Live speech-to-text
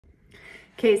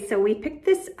Okay, so we picked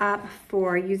this up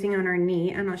for using on our knee,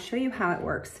 and I'll show you how it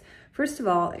works. First of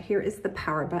all, here is the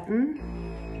power button.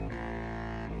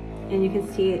 And you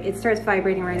can see it starts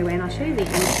vibrating right away, and I'll show you the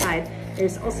inside.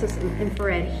 There's also some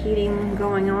infrared heating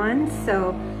going on.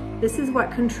 So this is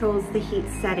what controls the heat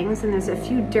settings, and there's a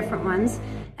few different ones.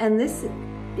 And this,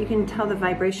 you can tell the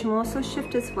vibration will also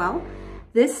shift as well.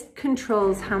 This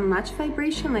controls how much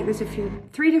vibration, like there's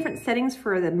three different settings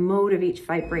for the mode of each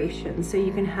vibration. So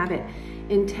you can have it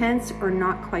intense or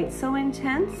not quite so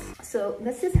intense. So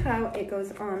this is how it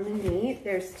goes on the knee.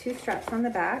 There's two straps on the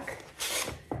back.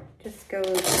 Just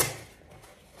goes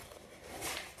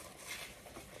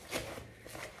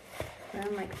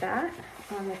around like that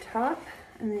on the top.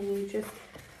 And then you just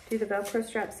do the Velcro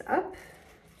straps up.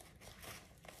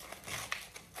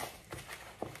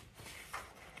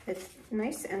 It's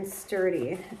nice and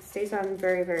sturdy. It stays on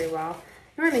very, very well.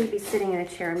 Normally you'd be sitting in a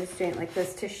chair. I'm just doing it like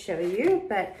this to show you,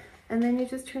 and then you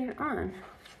just turn it on.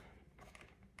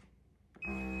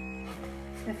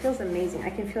 It feels amazing.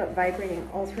 I can feel it vibrating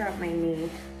all throughout my knee.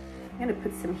 I'm gonna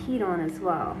put some heat on as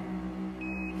well.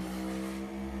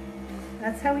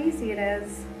 That's how easy it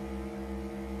is.